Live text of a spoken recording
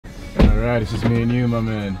Alright, it's just me and you, my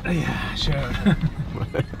man. Yeah, sure.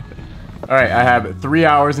 Alright, I have 3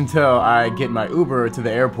 hours until I get my Uber to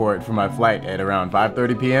the airport for my flight at around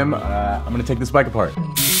 5:30 p.m. I'm gonna take this bike apart.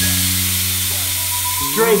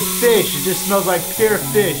 Straight fish, it just smells like pure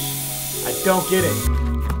fish. I don't get it.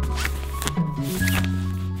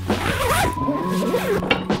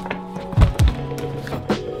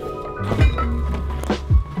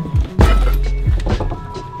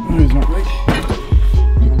 Here's my bike.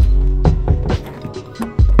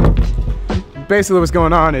 Basically what's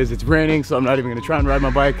going on is it's raining, so I'm not even gonna try and ride my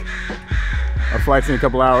bike. Our flight's in a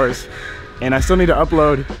couple hours, and I still need to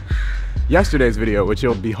upload yesterday's video, which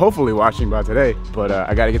you'll be hopefully watching by today, but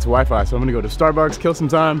I gotta get to Wi-Fi, so I'm gonna go to Starbucks, kill some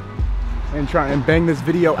time, and try and bang this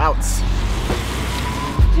video out. Just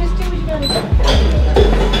do what you gotta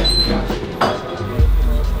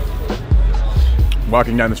do.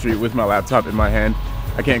 Walking down the street with my laptop in my hand.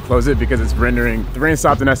 I can't close it because it's rendering. The rain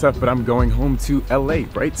stopped in SF, but I'm going home to LA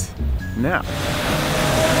right now.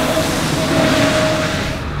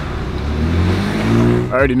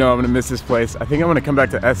 I already know I'm gonna miss this place. I think I'm gonna come back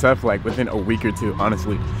to SF like within a week or two,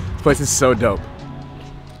 honestly. This place is so dope.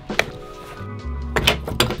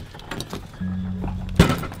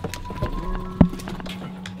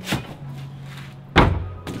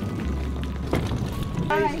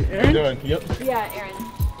 Hi. How you doing? Yep. Yeah, Aaron.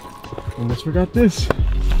 Almost forgot this.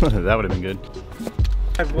 That would have been good.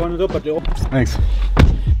 Thanks.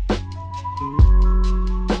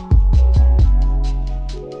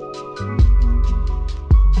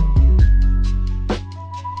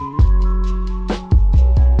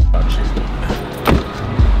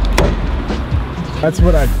 That's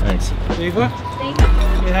what I. Thanks. There you go. Thank you.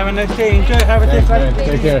 You have a nice day. Enjoy. Have a safe flight.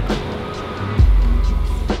 Take care.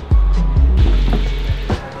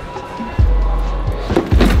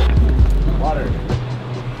 Water.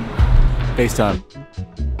 FaceTime.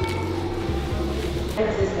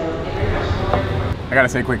 I gotta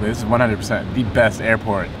say quickly, this is 100% the best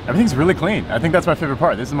airport. Everything's really clean. I think that's my favorite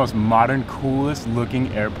part. This is the most modern, coolest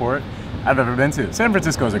looking airport I've ever been to. San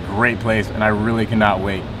Francisco is a great place, and I really cannot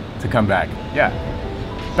wait to come back. Yeah,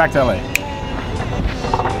 back to LA.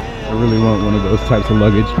 I really want one of those types of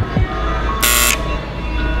luggage.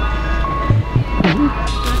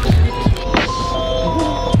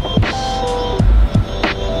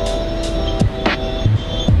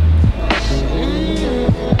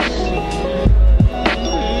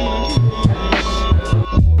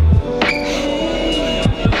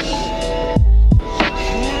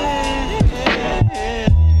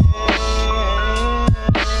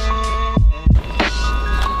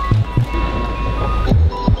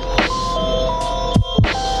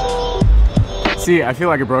 See, I feel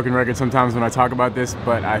like a broken record sometimes when I talk about this,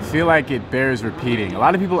 but I feel like it bears repeating. A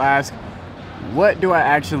lot of people ask, what do I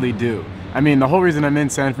actually do? I mean, the whole reason I'm in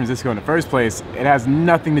San Francisco in the first place, it has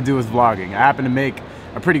nothing to do with vlogging. I happened to make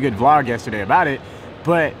a pretty good vlog yesterday about it,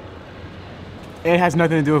 but it has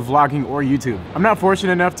nothing to do with vlogging or YouTube. I'm not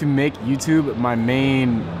fortunate enough to make YouTube my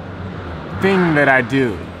main thing that I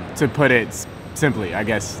do, to put it simply, I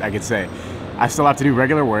guess I could say. I still have to do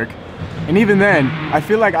regular work. And even then, I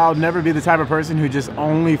feel like I'll never be the type of person who just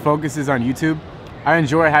only focuses on YouTube. I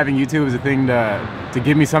enjoy having YouTube as a thing to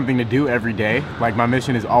give me something to do every day. Like, my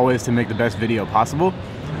mission is always to make the best video possible.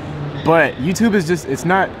 But YouTube is just, it's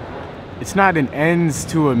not an ends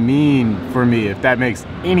to a mean for me, if that makes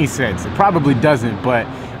any sense. It probably doesn't, but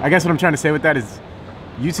I guess what I'm trying to say with that is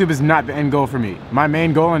YouTube is not the end goal for me. My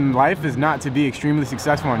main goal in life is not to be extremely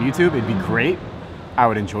successful on YouTube. It'd be great. I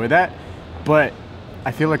would enjoy that. But I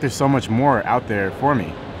feel like there's so much more out there for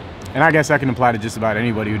me. And I guess I can apply to just about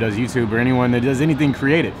anybody who does YouTube or anyone that does anything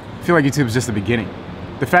creative. I feel like YouTube is just the beginning.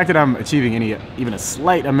 The fact that I'm achieving even a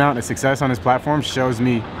slight amount of success on this platform shows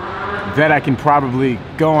me that I can probably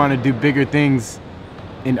go on and do bigger things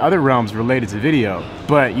in other realms related to video.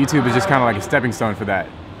 But YouTube is just kind of like a stepping stone for that.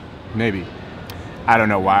 Maybe. I don't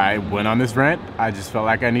know why I went on this rant. I just felt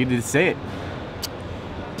like I needed to say it.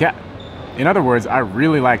 Yeah. In other words, I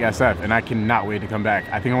really like SF, and I cannot wait to come back.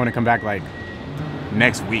 I think I want to come back like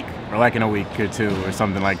next week, or like in a week or two, or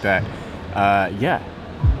something like that. Yeah.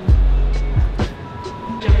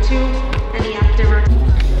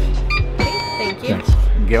 Thank you. Thanks.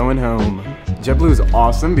 Going home. JetBlue is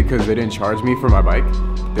awesome because they didn't charge me for my bike.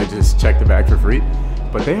 They just checked the bag for free.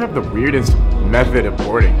 But they have the weirdest method of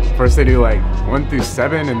boarding. First they do like 1 through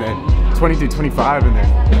 7, and then 20 through 25, and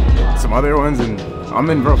then some other ones, and I'm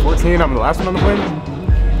in row 14, I'm the last one on the plane.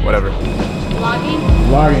 Whatever. Vlogging?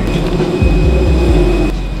 Vlogging.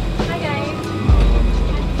 Hi guys.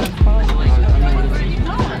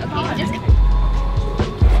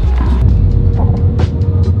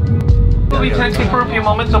 will be taxiing for a few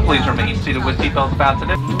moments, so please remain seated with seatbelts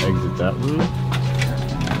fastened. Exit that route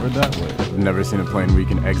or that way. I've never seen a plane where you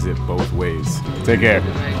can exit both ways. Take care.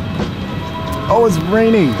 Oh, it's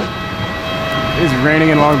raining. It's raining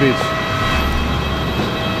in Long Beach.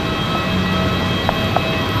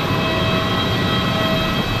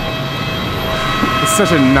 It's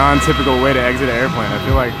such a non-typical way to exit an airplane. I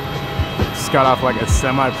feel like I just got off like a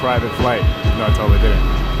semi-private flight. No, I totally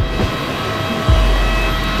didn't.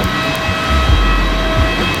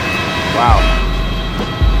 Wow.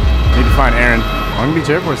 Need to find Aaron. Long Beach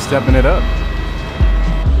Airport stepping it up.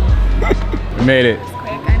 We made it.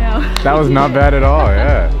 Quick, I know. That was not bad at all,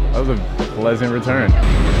 yeah. That was a pleasant return.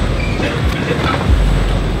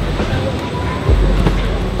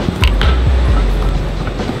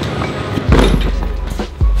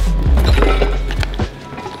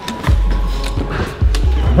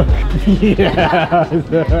 Yeah.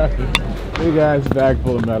 Big ass bag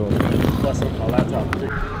full of medals. Plus my laptop.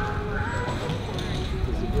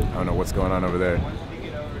 I don't know what's going on over there.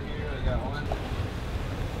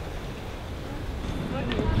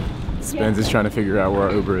 Spence is trying to figure out where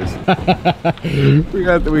our Uber is. we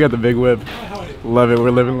got the big whip. Love it.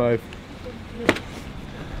 We're living life.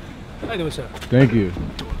 How you doing, sir? Thank you.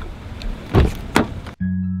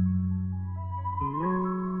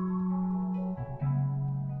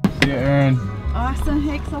 See you, Aaron. Awesome,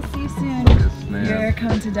 Hicks. I'll see you soon. Yes, ma'am. You're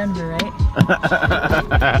coming to Denver, right?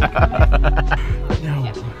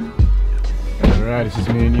 No. All right, it's just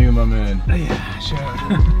me and you, my man. Yeah, sure.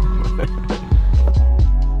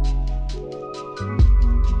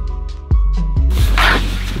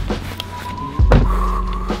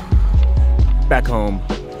 Back home.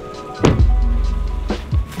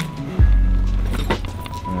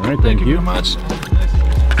 All right, thank you very much.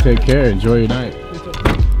 Take care. Enjoy your night.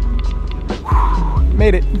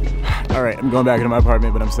 Made it. All right, I'm going back into my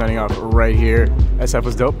apartment, but I'm signing off right here. SF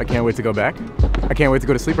was dope. I can't wait to go back. I can't wait to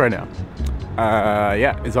go to sleep right now.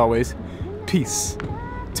 Yeah, as always, peace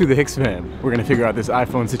to the Hicks fam. We're gonna figure out this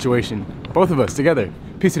iPhone situation, both of us together.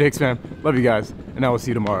 Peace to the Hicks fam. Love you guys, and I will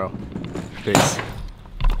see you tomorrow. Peace.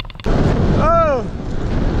 Oh,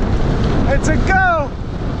 it's a go!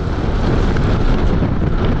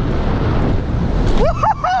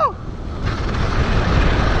 Woo-hoo-hoo!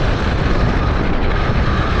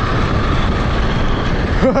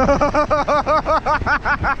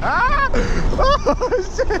 Oh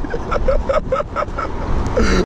shit!